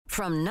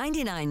From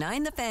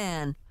 99.9 The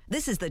Fan,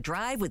 this is The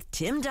Drive with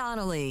Tim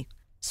Donnelly.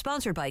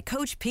 Sponsored by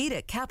Coach Pete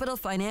at Capital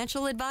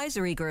Financial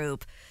Advisory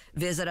Group.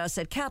 Visit us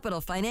at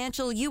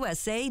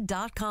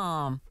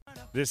capitalfinancialusa.com.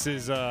 This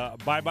is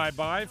Bye Bye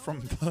Bye from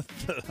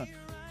the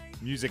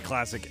music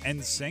classic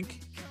NSYNC.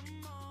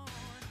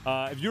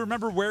 If you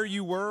remember where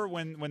you were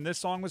when this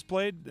song was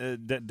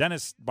played,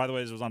 Dennis, by the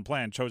way, this was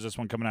unplanned, chose this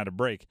one coming out of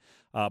break.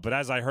 But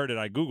as I heard it,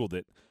 I Googled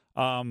it.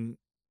 Came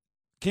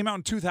out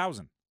in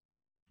 2000.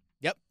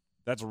 Yep.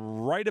 That's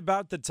right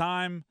about the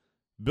time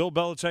Bill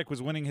Belichick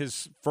was winning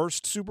his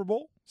first Super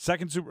Bowl?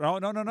 Second Super Bowl? Oh,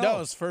 no. No, it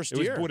was first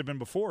year. It would have been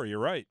before. You're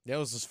right. That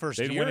was his first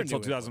year. year. They didn't win until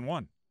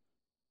 2001.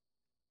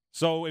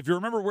 So if you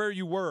remember where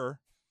you were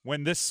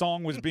when this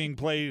song was being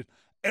played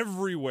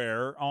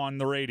everywhere on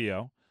the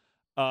radio,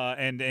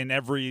 and in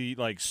every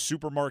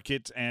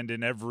supermarket and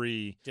in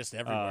every just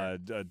everywhere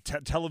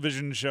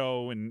television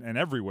show and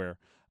everywhere,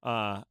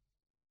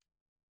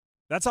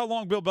 that's how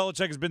long Bill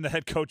Belichick has been the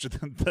head coach of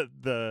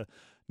the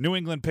New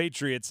England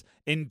Patriots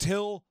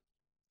until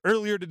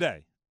earlier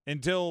today,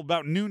 until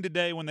about noon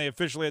today when they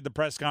officially had the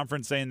press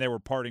conference saying they were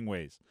parting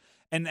ways.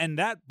 And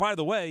that, by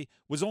the way,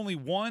 was only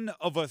one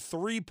of a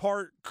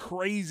three-part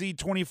crazy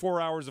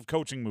 24 hours of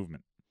coaching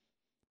movement.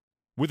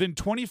 Within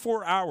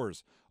 24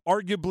 hours,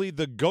 arguably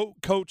the GOAT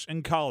coach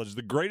in college,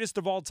 the greatest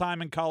of all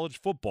time in college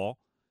football,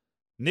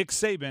 Nick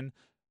Saban,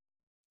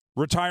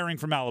 retiring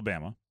from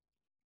Alabama.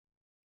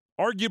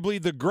 Arguably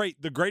the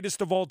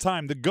greatest of all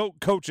time, the GOAT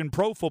coach in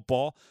pro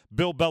football,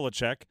 Bill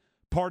Belichick,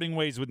 parting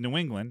ways with New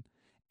England.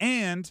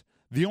 And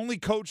the only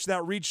coach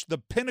that reached the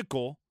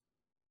pinnacle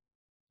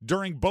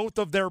during both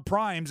of their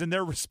primes in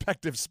their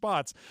respective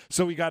spots.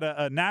 So he got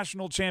a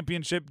national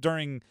championship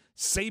during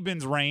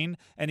Saban's reign,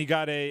 and he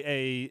got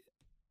a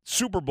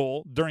Super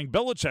Bowl during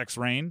Belichick's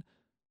reign.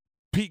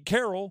 Pete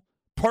Carroll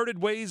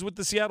parted ways with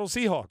the Seattle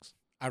Seahawks.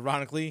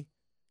 Ironically,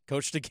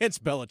 coached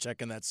against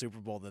Belichick in that Super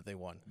Bowl that they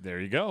won. There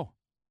you go.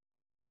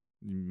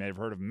 You may have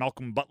heard of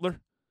Malcolm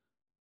Butler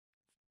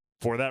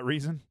for that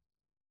reason.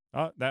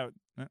 The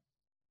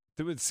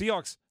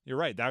Seahawks, you're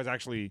right. That was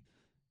actually,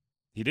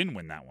 he didn't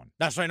win that one.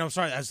 That's right. No, I'm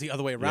sorry. That's the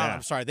other way around. Yeah.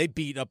 I'm sorry. They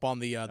beat up on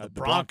the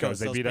Broncos.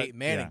 They beat Peyton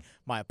Manning. Yeah.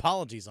 My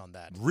apologies on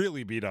that.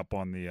 Really beat up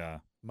on the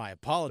my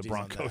apologies the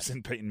Broncos on that.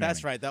 And Peyton Manning.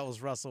 That's right. That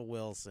was Russell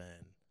Wilson.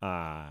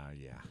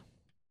 Yeah.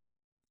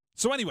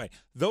 So anyway,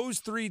 those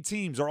three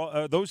teams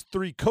those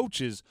three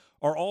coaches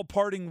are all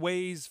parting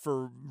ways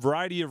for a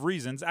variety of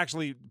reasons.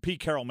 Actually, Pete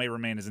Carroll may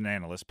remain as an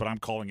analyst, but I'm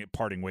calling it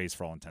parting ways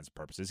for all intents and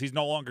purposes. He's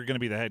no longer going to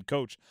be the head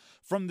coach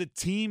from the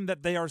team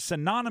that they are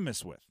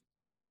synonymous with.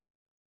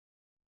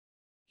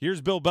 Here's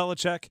Bill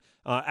Belichick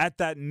at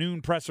that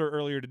noon presser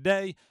earlier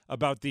today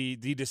about the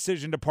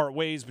decision to part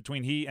ways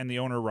between he and the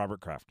owner,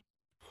 Robert Kraft.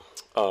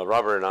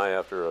 Robert and I,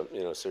 after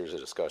a series of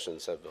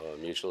discussions, have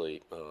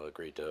mutually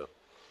agreed to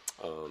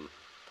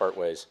part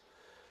ways.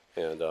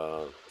 And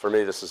for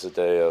me, this is a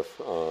day of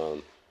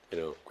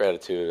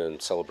gratitude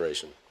and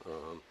celebration.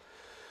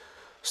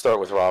 Start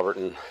with Robert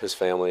and his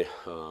family.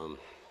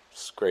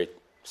 It's great.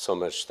 So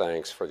much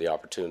thanks for the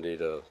opportunity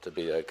to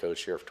be the head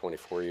coach here for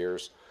 24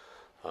 years.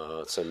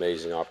 It's an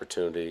amazing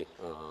opportunity.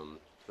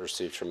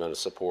 Received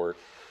tremendous support.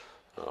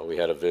 We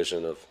had a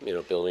vision of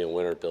building a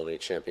winner, building a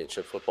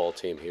championship football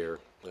team here,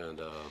 and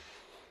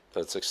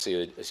that's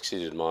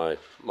exceeded my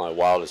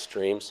wildest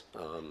dreams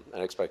and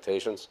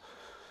expectations.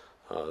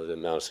 The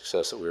amount of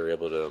success that we were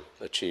able to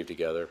achieve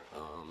together,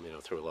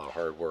 through a lot of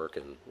hard work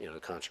and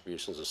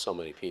contributions of so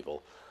many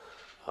people.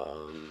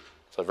 So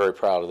I'm very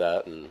proud of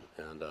that, and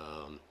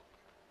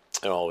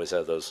I always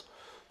have those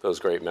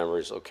great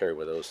memories. I'll carry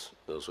those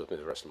with me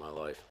the rest of my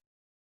life.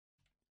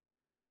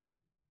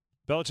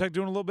 Belichick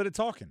doing a little bit of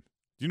talking.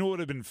 Do you know what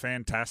would have been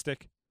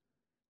fantastic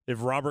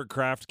if Robert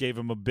Kraft gave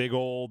him a big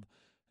old,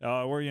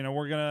 we're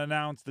going to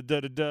announce the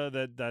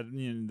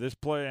that this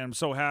play. And I'm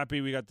so happy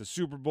we got the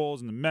Super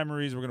Bowls and the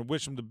memories. We're going to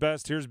wish him the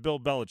best. Here's Bill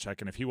Belichick,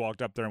 and if he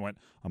walked up there and went,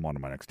 "I'm on to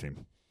my next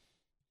team."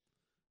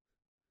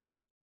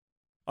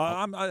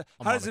 I'm on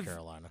to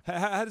Carolina.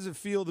 How does it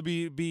feel to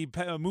be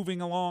moving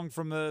along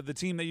from the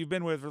team that you've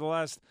been with for the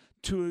last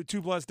two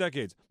plus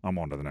decades? I'm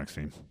on to the next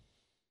team.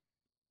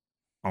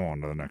 I'm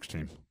on to the next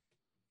team.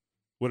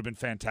 Would have been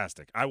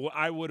fantastic. I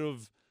would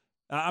have.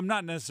 I'm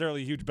not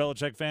necessarily a huge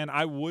Belichick fan.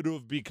 I would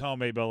have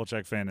become a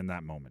Belichick fan in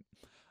that moment.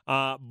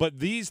 But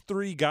these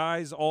three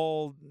guys,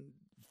 all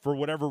for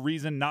whatever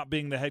reason, not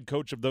being the head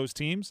coach of those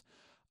teams,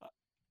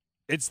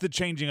 it's the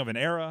changing of an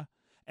era,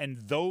 and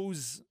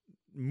those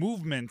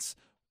movements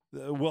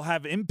will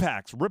have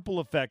impacts, ripple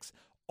effects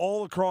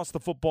all across the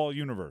football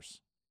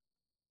universe.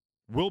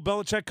 Will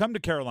Belichick come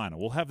to Carolina?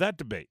 We'll have that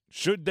debate.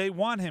 Should they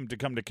want him to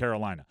come to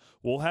Carolina?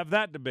 We'll have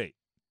that debate.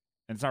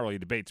 And it's not really a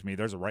debate to me.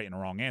 There's a right and a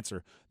wrong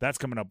answer. That's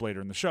coming up later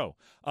in the show.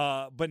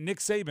 But Nick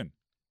Saban,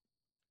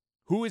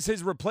 who is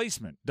his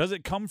replacement? Does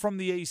it come from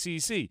the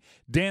ACC?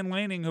 Dan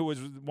Lanning, who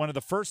was one of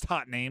the first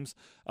hot names,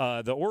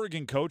 the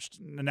Oregon coach,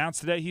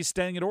 announced today he's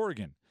staying at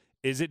Oregon.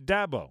 Is it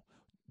Dabo?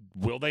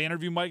 Will they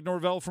interview Mike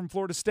Norvell from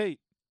Florida State?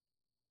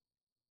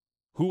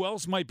 Who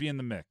else might be in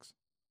the mix?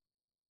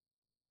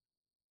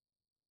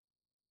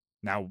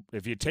 Now,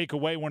 if you take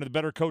away one of the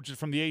better coaches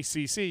from the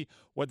ACC,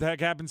 what the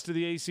heck happens to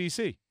the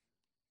ACC?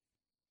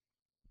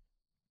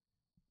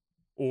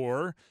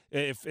 Or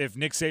if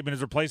Nick Saban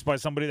is replaced by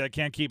somebody that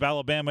can't keep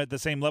Alabama at the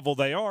same level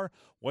they are,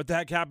 what the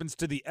heck happens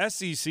to the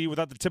SEC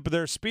without the tip of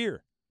their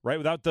spear, right?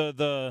 Without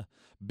the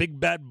big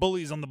bad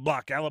bullies on the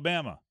block,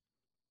 Alabama.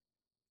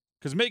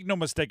 Because make no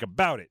mistake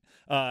about it,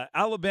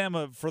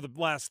 Alabama for the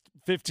last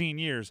 15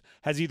 years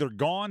has either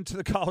gone to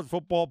the college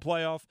football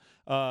playoff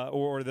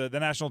or the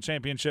national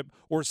championship,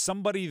 or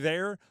somebody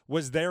there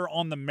was there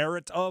on the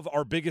merit of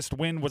our biggest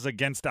win was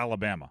against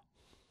Alabama.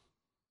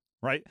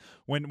 Right?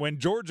 When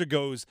Georgia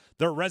goes,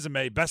 their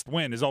resume, best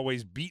win is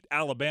always beat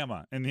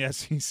Alabama in the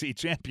SEC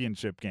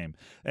championship game.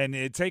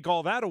 And take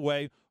all that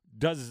away,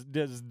 does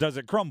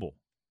it crumble?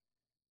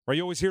 Right?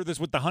 You always hear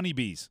this with the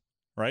honeybees,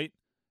 right?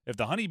 If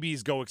the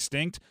honeybees go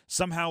extinct,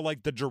 somehow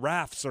like the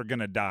giraffes are going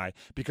to die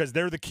because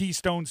they're the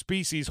keystone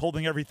species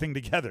holding everything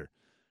together.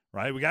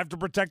 Right? We have to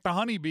protect the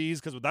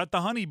honeybees because without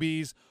the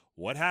honeybees,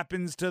 what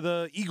happens to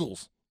the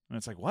eagles? And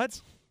it's like,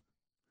 what?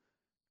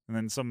 And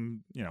then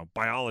some,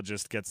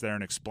 biologist gets there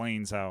and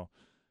explains how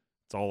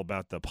it's all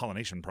about the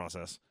pollination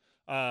process.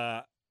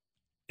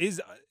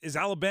 Is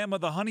Alabama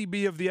the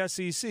honeybee of the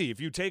SEC? If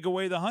you take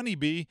away the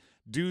honeybee,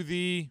 do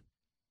the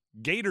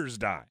Gators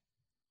die?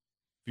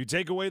 If you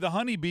take away the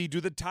honeybee, do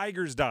the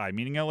Tigers die,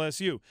 meaning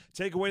LSU?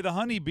 Take away the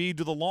honeybee,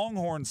 do the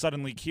Longhorns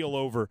suddenly keel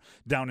over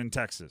down in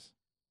Texas?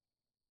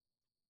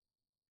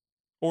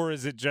 Or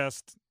is it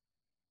just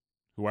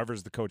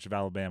whoever's the coach of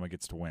Alabama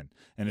gets to win?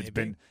 And it's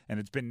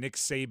been Nick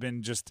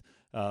Saban just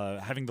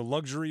having the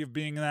luxury of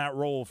being in that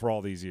role for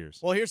all these years.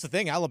 Well, here's the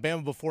thing: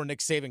 Alabama before Nick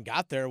Saban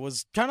got there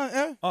was kind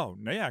of Oh,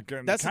 yeah,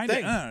 that's the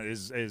thing.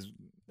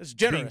 Is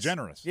generous. Being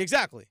generous.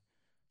 Exactly.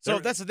 So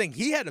that's the thing.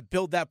 He had to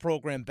build that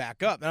program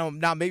back up.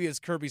 Now maybe it's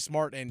Kirby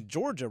Smart and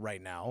Georgia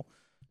right now,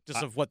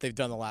 just of what they've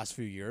done the last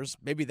few years.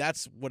 Maybe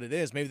that's what it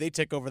is. Maybe they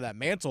take over that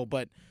mantle,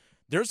 but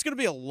there's going to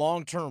be a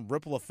long-term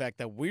ripple effect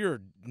that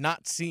we're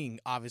not seeing,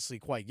 obviously,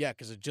 quite yet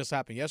because it just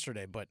happened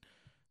yesterday. But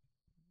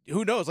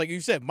who knows? Like you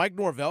said, Mike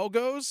Norvell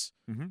goes.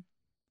 Mm-hmm.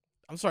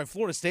 I'm sorry,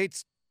 Florida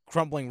State's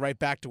crumbling right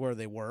back to where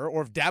they were.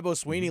 Or if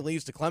Dabo Swinney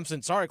leaves to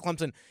Clemson, sorry,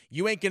 Clemson,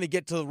 you ain't going to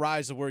get to the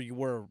rise of where you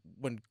were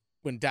when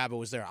Dabo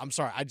was there. I'm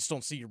sorry, I just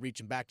don't see you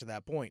reaching back to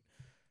that point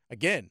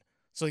again.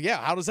 So, yeah,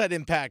 how does that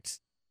impact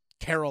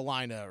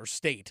Carolina or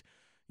State,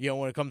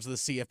 when it comes to the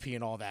CFP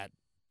and all that?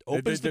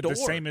 Opens the door.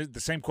 The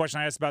same question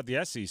I asked about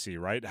the SEC,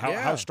 right?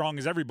 How strong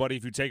is everybody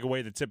if you take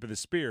away the tip of the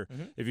spear?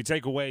 Mm-hmm. If you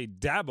take away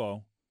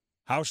Dabo,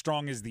 how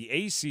strong is the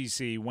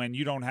ACC when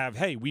you don't have,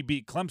 hey, we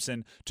beat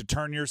Clemson to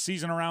turn your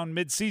season around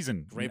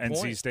mid-season,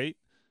 NC State,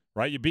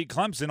 right? You beat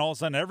Clemson, all of a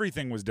sudden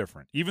everything was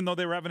different, even though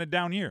they were having a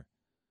down year.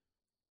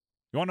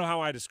 You want to know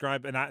how I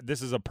describe, and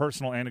this is a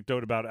personal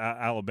anecdote about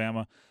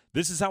Alabama.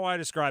 This is how I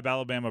describe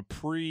Alabama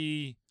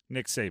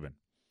pre-Nick Saban.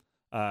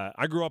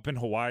 I grew up in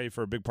Hawaii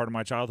for a big part of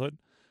my childhood.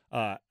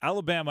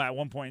 Alabama at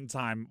one point in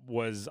time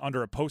was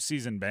under a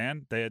postseason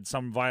ban. They had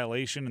some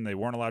violation and they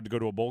weren't allowed to go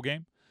to a bowl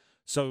game.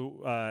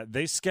 So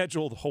they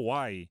scheduled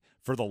Hawaii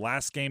for the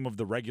last game of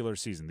the regular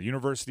season, the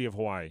University of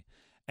Hawaii.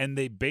 And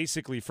they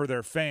basically, for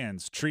their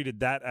fans, treated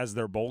that as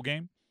their bowl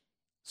game.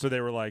 So they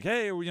were like,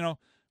 hey, we're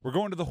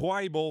going to the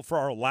Hawaii Bowl for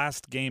our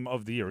last game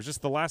of the year. It was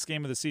just the last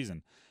game of the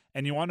season.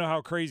 And you want to know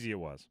how crazy it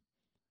was?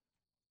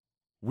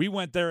 We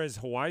went there as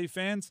Hawaii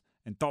fans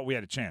and thought we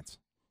had a chance.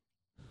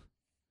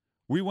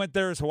 We went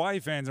there as Hawaii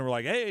fans and were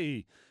like,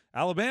 hey,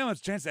 Alabama, it's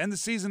a chance to end the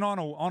season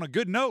on a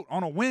good note,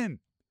 on a win.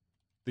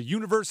 The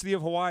University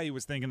of Hawaii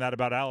was thinking that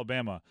about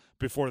Alabama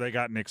before they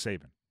got Nick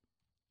Saban.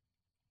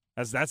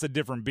 That's a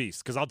different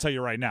beast, because I'll tell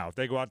you right now, if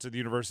they go out to the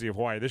University of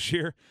Hawaii this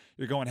year,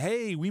 you're going,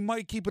 hey, we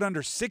might keep it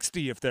under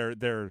 60 if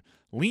they're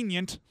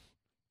lenient.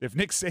 If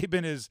Nick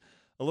Saban is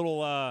a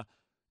little,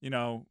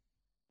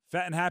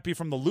 fat and happy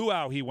from the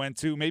luau he went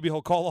to, maybe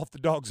he'll call off the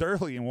dogs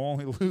early and we'll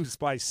only lose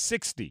by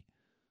 60.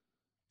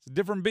 It's a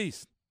different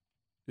beast.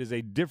 It is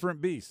a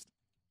different beast.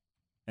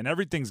 And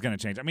everything's going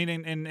to change. I mean,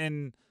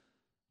 in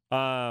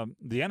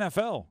the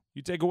NFL,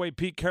 you take away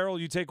Pete Carroll,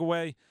 you take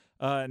away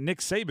Nick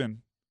Saban,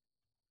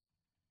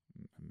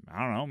 I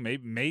don't know,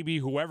 maybe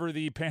whoever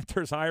the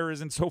Panthers hire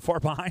isn't so far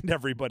behind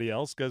everybody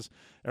else because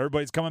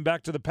everybody's coming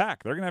back to the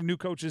pack. They're going to have new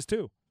coaches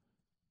too.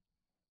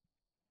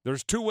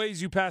 There's two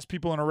ways you pass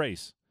people in a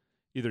race.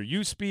 Either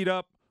you speed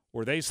up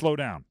or they slow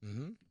down.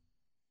 Mm-hmm.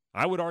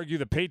 I would argue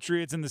the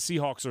Patriots and the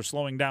Seahawks are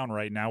slowing down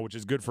right now, which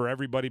is good for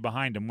everybody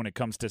behind them when it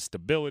comes to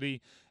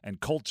stability and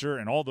culture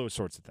and all those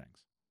sorts of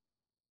things.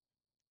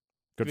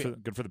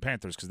 Good for the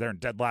Panthers because they're in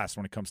dead last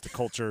when it comes to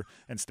culture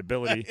and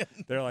stability.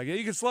 They're like, yeah,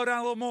 you can slow down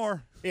a little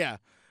more. Yeah.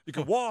 You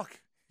could walk.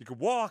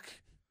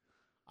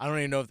 I don't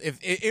even know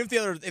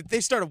if they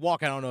started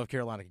walking, I don't know if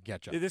Carolina can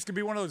catch up. This could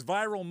be one of those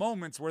viral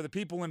moments where the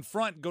people in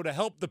front go to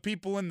help the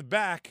people in the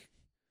back.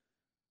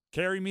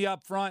 Carry me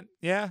up front.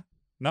 Yeah?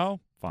 No?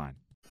 Fine.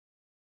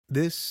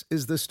 This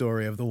is the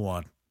story of the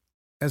one.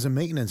 As a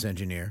maintenance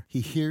engineer,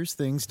 he hears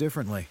things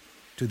differently.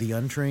 To the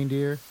untrained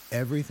ear,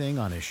 everything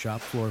on his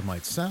shop floor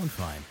might sound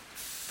fine,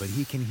 but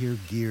he can hear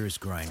gears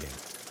grinding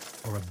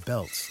or a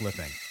belt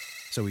slipping.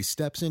 So he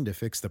steps in to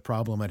fix the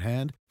problem at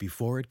hand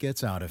before it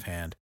gets out of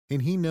hand.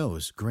 And he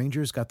knows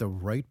Granger's got the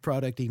right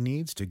product he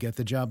needs to get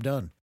the job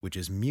done, which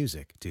is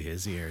music to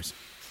his ears.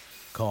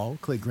 Call,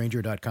 click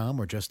Granger.com,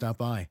 or just stop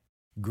by.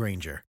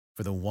 Granger,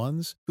 for the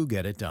ones who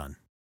get it done.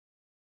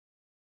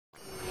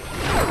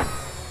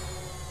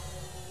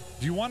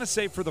 Do you want to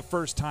say for the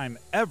first time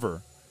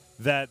ever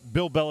that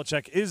Bill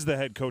Belichick is the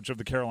head coach of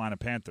the Carolina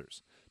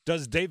Panthers?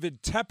 Does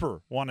David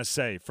Tepper want to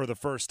say for the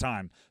first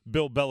time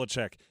Bill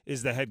Belichick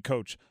is the head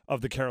coach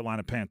of the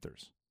Carolina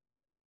Panthers?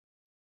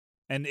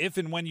 And if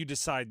and when you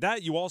decide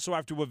that, you also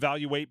have to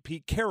evaluate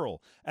Pete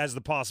Carroll as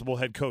the possible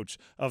head coach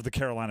of the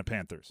Carolina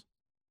Panthers.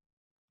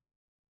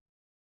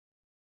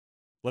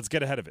 Let's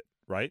get ahead of it,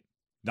 right?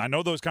 I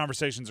know those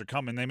conversations are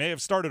coming. They may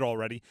have started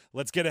already.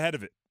 Let's get ahead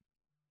of it.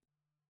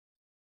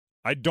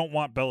 I don't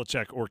want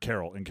Belichick or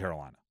Carroll in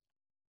Carolina.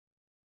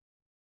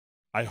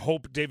 I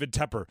hope David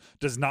Tepper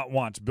does not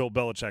want Bill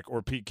Belichick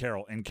or Pete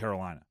Carroll in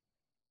Carolina.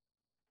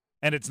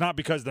 And it's not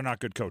because they're not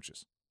good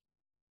coaches.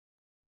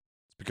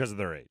 It's because of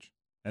their age.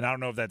 And I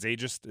don't know if that's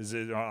ageist. Is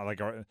it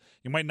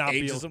you might not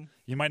Ageism?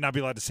 You might not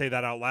be allowed to say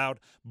that out loud,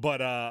 but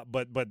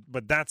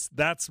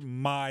that's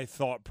my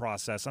thought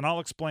process, and I'll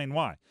explain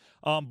why.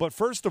 But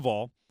first of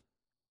all,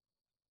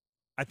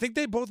 I think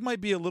they both might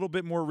be a little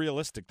bit more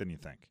realistic than you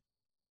think.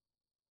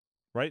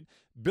 Right?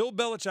 Bill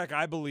Belichick,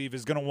 I believe,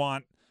 is going to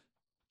want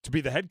to be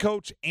the head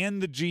coach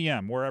and the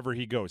GM wherever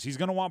he goes. He's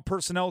going to want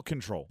personnel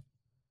control.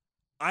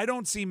 I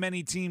don't see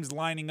many teams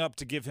lining up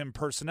to give him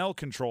personnel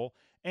control,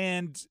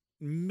 and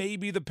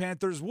maybe the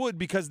Panthers would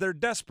because they're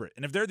desperate.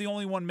 And if they're the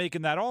only one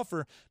making that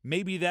offer,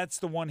 maybe that's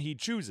the one he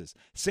chooses.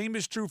 Same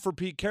is true for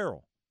Pete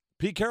Carroll.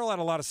 Pete Carroll had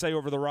a lot of say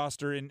over the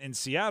roster in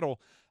Seattle,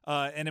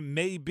 and it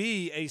may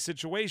be a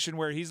situation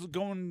where he's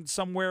going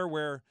somewhere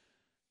where,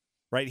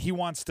 right, he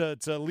wants to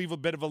leave a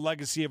bit of a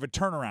legacy of a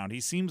turnaround. He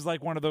seems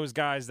like one of those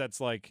guys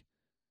that's like,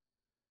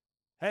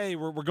 hey,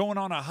 we're going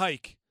on a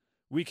hike.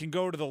 We can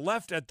go to the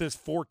left at this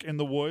fork in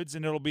the woods,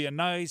 and it'll be a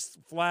nice,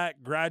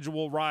 flat,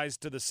 gradual rise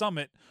to the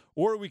summit.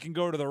 Or we can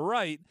go to the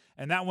right,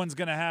 and that one's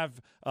going to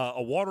have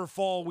a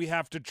waterfall we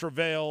have to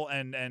travail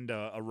and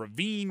a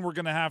ravine we're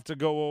going to have to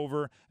go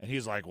over. And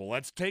he's like, well,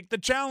 let's take the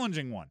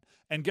challenging one.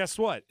 And guess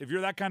what? If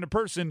you're that kind of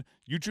person,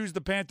 you choose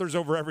the Panthers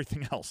over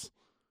everything else.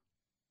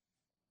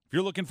 If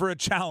you're looking for a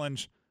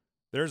challenge,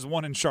 there's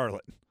one in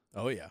Charlotte.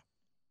 Oh, yeah.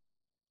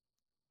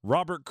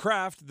 Robert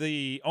Kraft,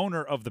 the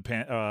owner of the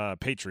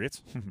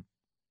Patriots,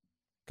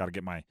 got to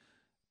get my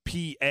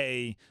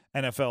PA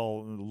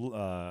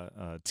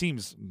NFL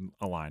teams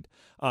aligned.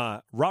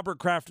 Robert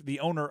Kraft, the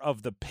owner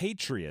of the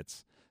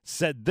Patriots,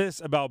 said this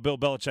about Bill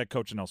Belichick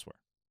coaching elsewhere.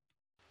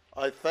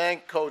 I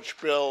thank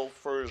Coach Bill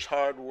for his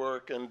hard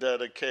work and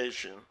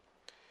dedication.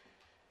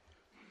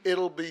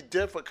 It'll be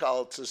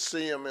difficult to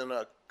see him in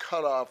a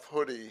cutoff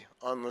hoodie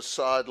on the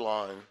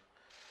sideline,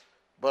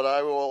 but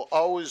I will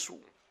always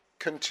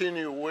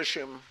continue to wish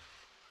him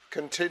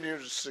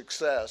continued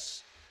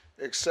success,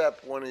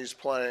 except when he's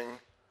playing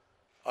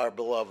our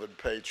beloved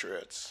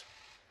Patriots.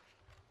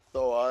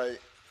 So I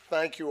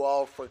thank you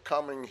all for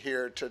coming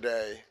here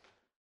today.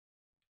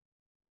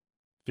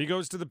 If he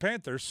goes to the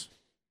Panthers,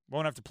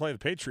 won't have to play the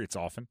Patriots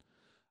often,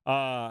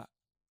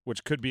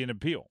 which could be an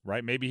appeal,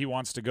 right? Maybe he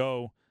wants to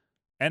go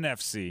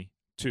NFC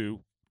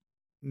to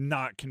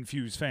not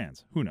confuse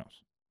fans. Who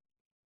knows?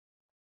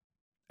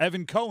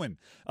 Evan Cohen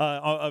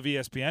of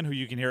ESPN, who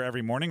you can hear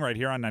every morning right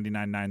here on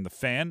 99.9 The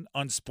Fan.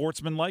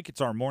 Unsportsmanlike, it's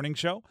our morning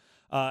show.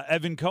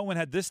 Evan Cohen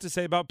had this to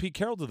say about Pete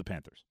Carroll to the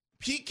Panthers.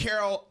 Pete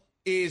Carroll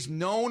is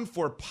known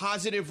for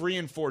positive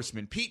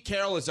reinforcement. Pete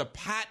Carroll is a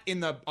pat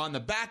on the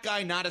back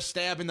guy, not a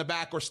stab in the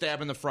back or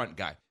stab in the front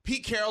guy.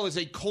 Pete Carroll is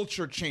a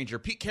culture changer.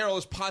 Pete Carroll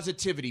is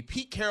positivity.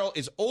 Pete Carroll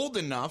is old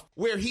enough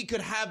where he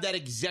could have that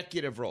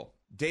executive role.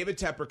 David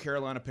Tepper,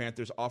 Carolina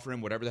Panthers, offer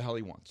him whatever the hell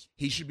he wants.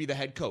 He should be the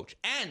head coach.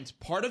 And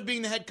part of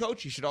being the head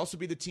coach, he should also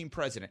be the team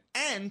president.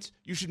 And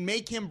you should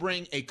make him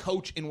bring a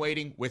coach in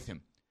waiting with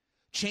him.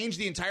 Change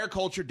the entire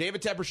culture.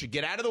 David Tepper should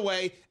get out of the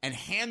way and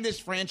hand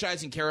this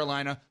franchise in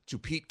Carolina to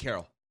Pete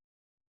Carroll.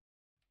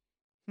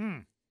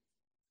 By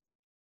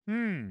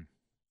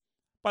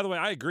the way,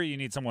 I agree you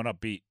need someone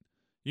upbeat.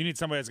 You need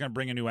somebody that's going to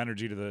bring a new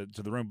energy to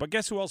the room. But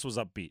guess who else was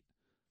upbeat?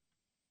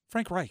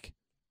 Frank Reich.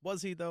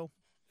 Was he, though?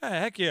 Yeah,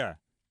 heck yeah.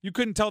 You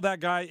couldn't tell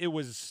that guy it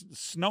was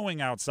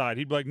snowing outside.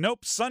 He'd be like,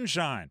 nope,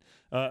 sunshine.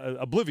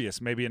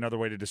 Oblivious, maybe another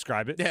way to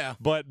describe it. Yeah.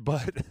 But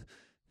what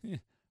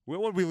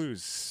did we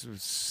lose?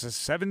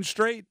 7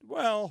 straight?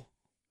 Well,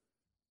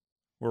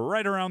 we're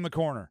right around the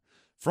corner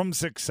from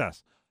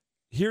success.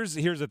 Here's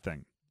the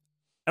thing.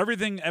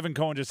 Everything Evan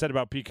Cohen just said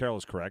about Pete Carroll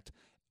is correct.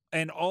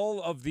 And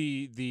all of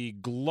the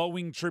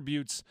glowing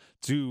tributes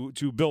to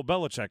Bill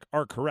Belichick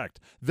are correct.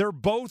 They're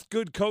both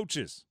good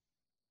coaches.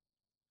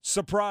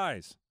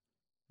 Surprise.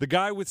 The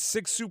guy with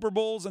 6 Super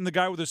Bowls and the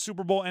guy with a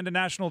Super Bowl and a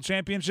national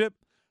championship,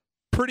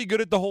 pretty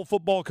good at the whole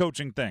football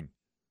coaching thing.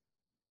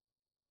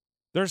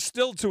 They're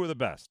still 2 of the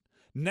best.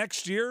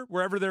 Next year,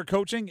 wherever they're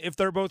coaching, if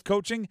they're both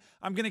coaching,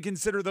 I'm going to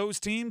consider those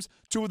teams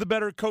 2 of the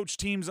better coach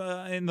teams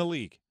in the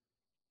league.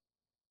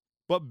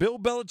 but Bill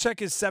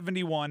Belichick is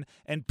 71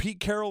 and Pete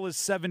Carroll is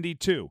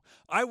 72.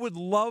 I would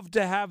love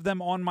to have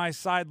them on my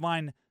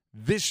sideline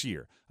this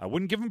year. I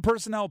wouldn't give them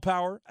personnel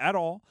power at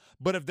all,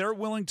 but if they're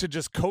willing to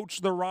just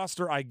coach the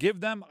roster I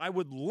give them, I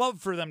would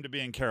love for them to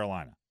be in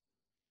Carolina.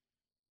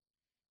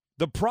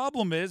 The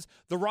problem is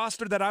the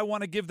roster that I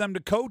want to give them to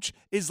coach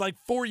is like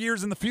 4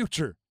 years in the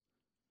future.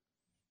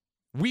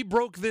 We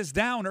broke this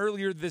down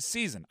earlier this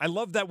season. I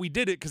love that we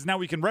did it because now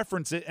we can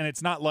reference it and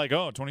it's not like,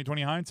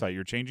 2020 hindsight,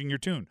 you're changing your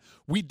tune.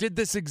 We did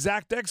this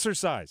exact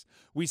exercise.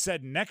 We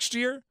said next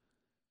year,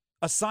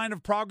 a sign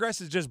of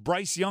progress is just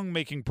Bryce Young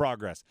making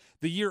progress.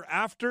 The year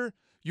after,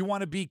 you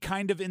want to be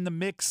kind of in the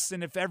mix,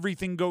 and if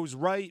everything goes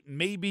right,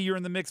 maybe you're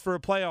in the mix for a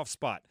playoff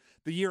spot.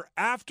 The year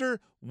after,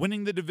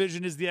 winning the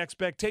division is the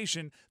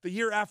expectation. The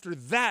year after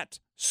that,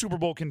 Super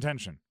Bowl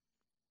contention.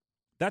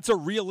 That's a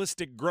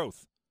realistic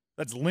growth.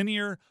 That's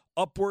linear,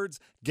 upwards,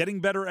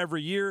 getting better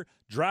every year,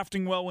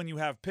 drafting well when you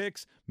have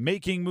picks,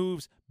 making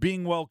moves,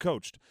 being well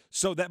coached.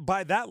 So that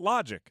by that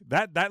logic,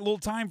 that little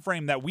time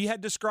frame that we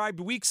had described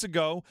weeks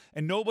ago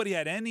and nobody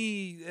had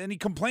any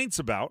complaints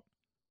about,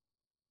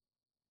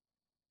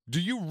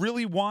 do you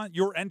really want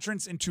your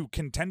entrance into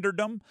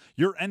contenderdom,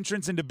 your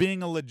entrance into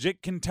being a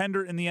legit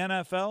contender in the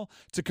NFL,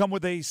 to come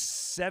with a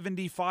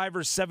 75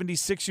 or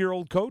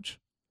 76-year-old coach?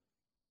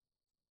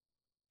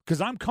 Because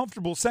I'm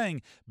comfortable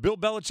saying Bill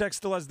Belichick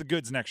still has the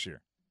goods next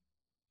year.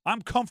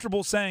 I'm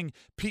comfortable saying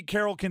Pete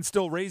Carroll can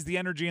still raise the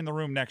energy in the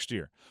room next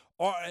year.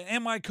 Or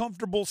am I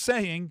comfortable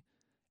saying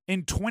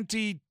in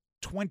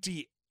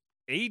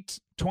 2028,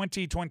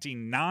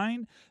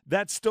 2029,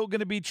 that's still going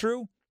to be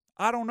true?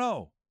 I don't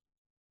know.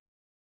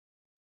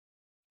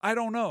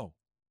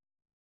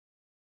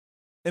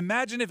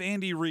 Imagine if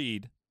Andy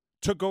Reid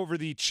took over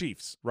the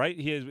Chiefs, right?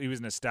 He was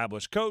an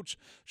established coach,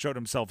 showed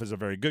himself as a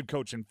very good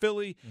coach in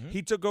Philly. Mm-hmm.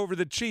 He took over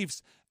the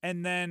Chiefs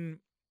and then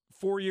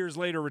 4 years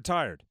later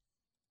retired.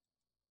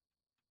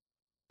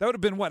 That would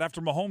have been what,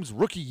 after Mahomes'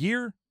 rookie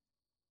year?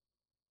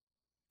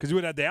 Because he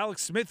would have had the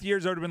Alex Smith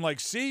years. I would have been like,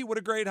 see, what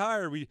a great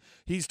hire.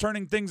 He's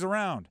turning things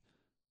around.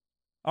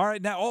 All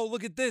right, now,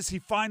 look at this. He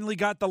finally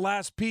got the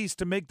last piece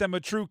to make them a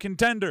true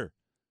contender.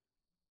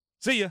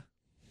 See ya.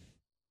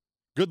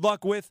 Good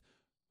luck with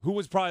who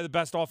was probably the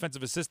best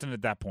offensive assistant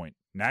at that point?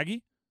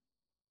 Nagy?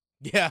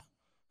 Yeah,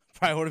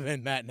 probably would have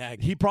been Matt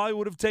Nagy. He probably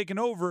would have taken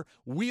over.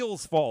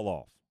 Wheels fall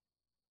off.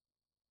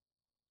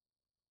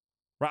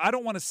 Right? I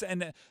don't want to say,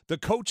 and the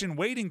coach in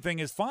waiting thing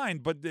is fine,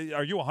 but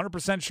are you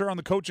 100% sure on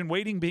the coach in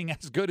waiting being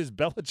as good as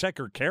Belichick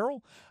or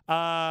Carroll?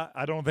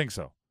 I don't think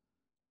so.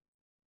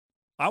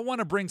 I want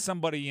to bring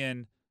somebody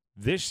in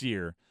this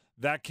year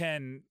that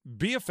can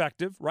be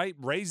effective, right?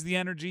 Raise the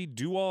energy,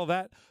 do all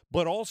that,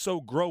 but also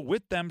grow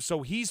with them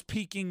so he's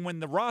peaking when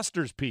the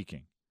roster's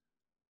peaking.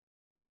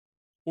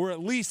 Or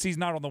at least he's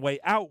not on the way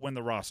out when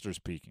the roster's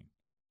peaking.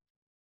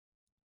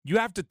 You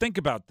have to think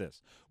about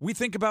this. We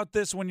think about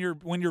this when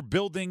you're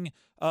building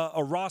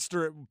a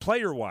roster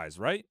player-wise,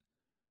 right?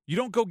 You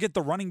don't go get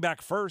the running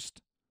back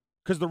first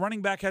because the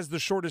running back has the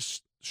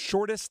shortest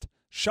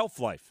shelf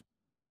life,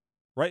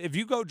 right? If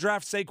you go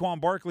draft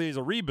Saquon Barkley as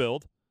a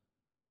rebuild,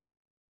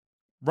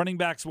 running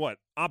backs, what,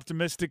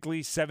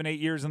 optimistically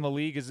 7-8 years in the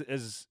league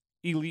as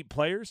elite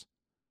players?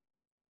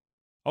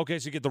 Okay,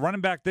 so you get the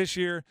running back this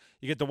year.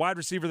 You get the wide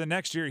receiver the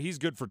next year. He's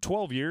good for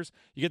 12 years.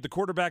 You get the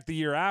quarterback the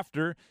year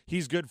after.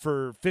 He's good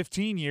for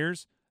 15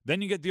 years.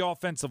 Then you get the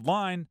offensive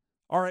line.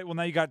 All right, well,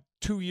 now you got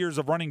 2 years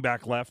of running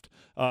back left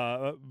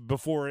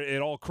before it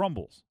all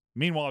crumbles.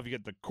 Meanwhile, if you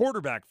get the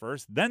quarterback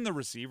first, then the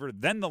receiver,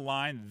 then the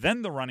line,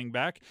 then the running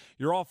back,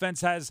 your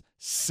offense has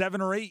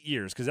 7 or 8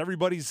 years because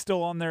everybody's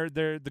still on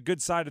the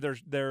good side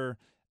of their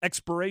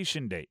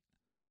expiration date.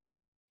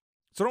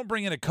 So don't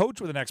bring in a coach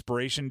with an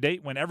expiration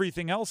date when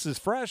everything else is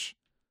fresh.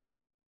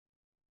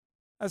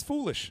 That's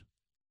foolish.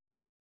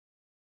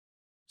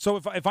 So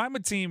if I'm a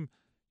team,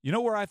 you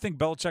know where I think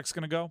Belichick's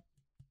going to go?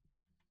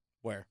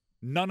 Where?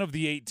 None of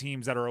the 8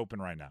 teams that are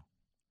open right now.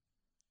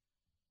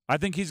 I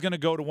think he's going to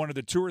go to one of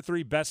the 2 or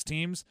 3 best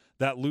teams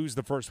that lose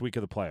the first week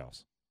of the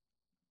playoffs.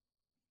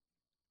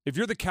 If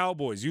you're the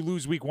Cowboys, you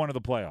lose week 1 of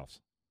the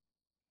playoffs.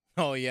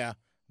 Oh, yeah.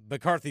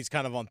 McCarthy's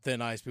kind of on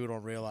thin ice. People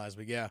don't realize,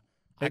 but yeah.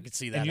 I could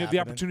see that. And you have the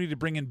opportunity to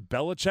bring in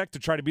Belichick to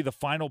try to be the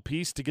final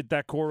piece to get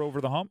that core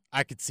over the hump?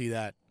 I could see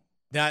that.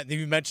 Now, if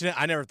you mention it,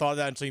 I never thought of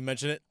that until you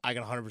mentioned it. I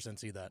can 100%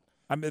 see that.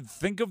 I mean,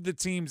 think of the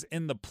teams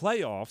in the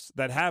playoffs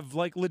that have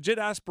like legit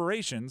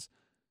aspirations.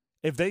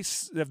 If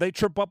they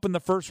trip up in the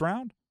first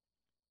round.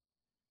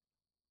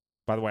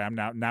 By the way, I'm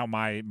now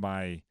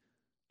my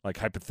like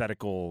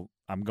hypothetical.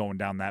 I'm going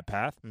down that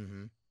path.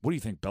 Mm-hmm. What do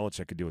you think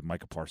Belichick could do with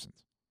Micah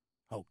Parsons?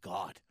 Oh,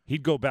 God.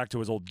 He'd go back to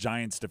his old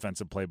Giants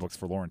defensive playbooks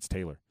for Lawrence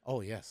Taylor.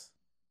 Oh, yes.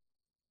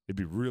 It'd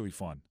be really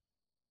fun.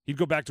 He'd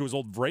go back to his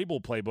old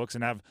Vrabel playbooks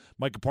and have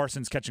Micah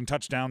Parsons catching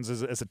touchdowns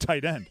as a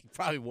tight end. He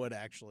probably would,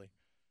 actually.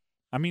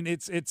 I mean,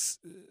 it's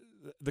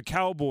the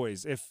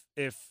Cowboys. If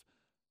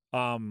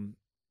the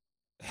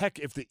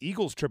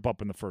Eagles trip up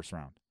in the first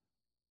round,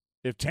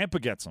 if Tampa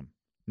gets them,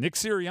 Nick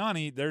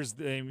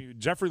Sirianni,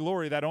 Jeffrey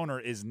Lurie, that owner,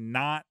 is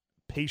not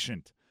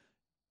patient.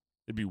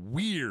 It'd be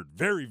weird,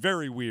 very,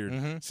 very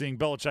weird, seeing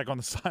Belichick on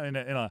the side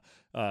in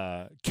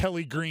a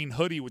Kelly green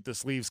hoodie with the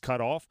sleeves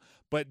cut off.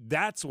 But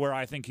that's where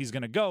I think he's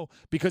going to go,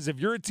 because if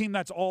you're a team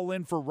that's all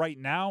in for right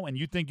now and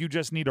you think you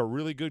just need a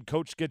really good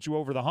coach to get you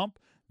over the hump,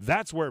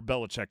 that's where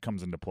Belichick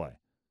comes into play.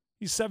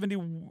 He's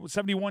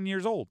 71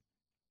 years old.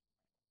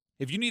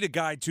 If you need a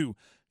guy to,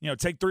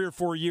 take 3 or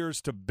 4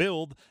 years to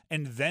build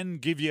and then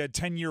give you a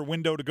 10-year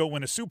window to go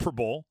win a Super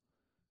Bowl,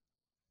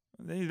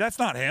 that's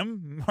not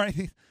him,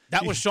 right?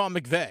 That was Sean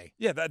McVay.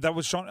 Yeah, that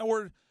was Sean.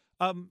 Or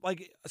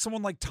like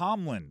someone like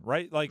Tomlin,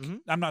 right? Like,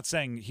 I'm not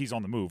saying he's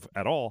on the move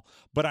at all,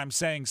 but I'm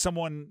saying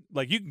someone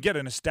like, you can get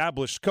an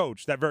established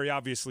coach that very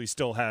obviously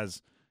still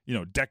has,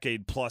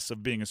 decade plus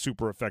of being a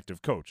super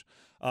effective coach,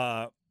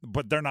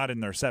 but they're not in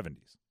their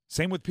 70s.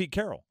 Same with Pete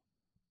Carroll,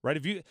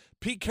 right?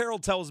 Pete Carroll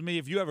tells me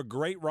if you have a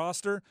great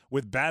roster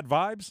with bad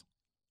vibes,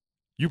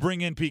 you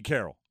bring in Pete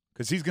Carroll.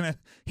 Because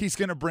he's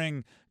gonna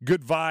bring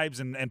good vibes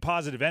and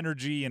positive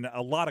energy and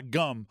a lot of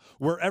gum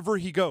wherever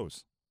he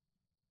goes.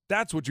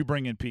 That's what you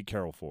bring in Pete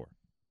Carroll for.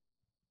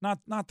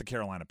 Not the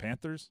Carolina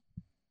Panthers.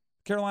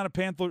 Carolina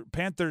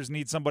Panthers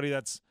need somebody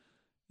that's,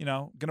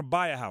 gonna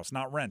buy a house,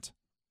 not rent,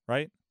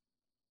 right?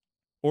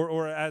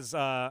 Or as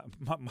my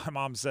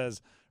mom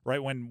says,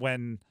 right,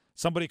 when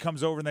somebody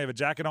comes over and they have a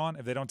jacket on,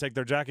 if they don't take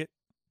their jacket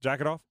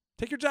off,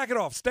 take your jacket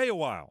off. Stay a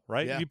while,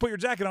 right? Yeah. If you put your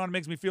jacket on, it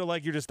makes me feel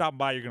like you're just stopping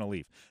by. You're going to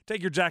leave.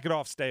 Take your jacket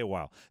off. Stay a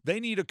while. They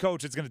need a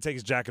coach that's going to take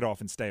his jacket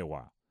off and stay a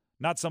while.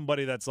 Not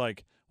somebody that's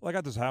like, well, I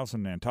got this house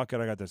in Nantucket.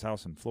 I got this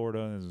house in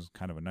Florida. This is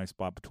kind of a nice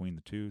spot between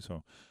the two.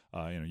 So,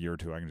 in a year or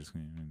two, I can just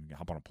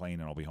hop on a plane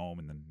and I'll be home,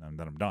 and then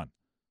I'm done.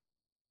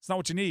 It's not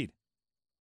what you need.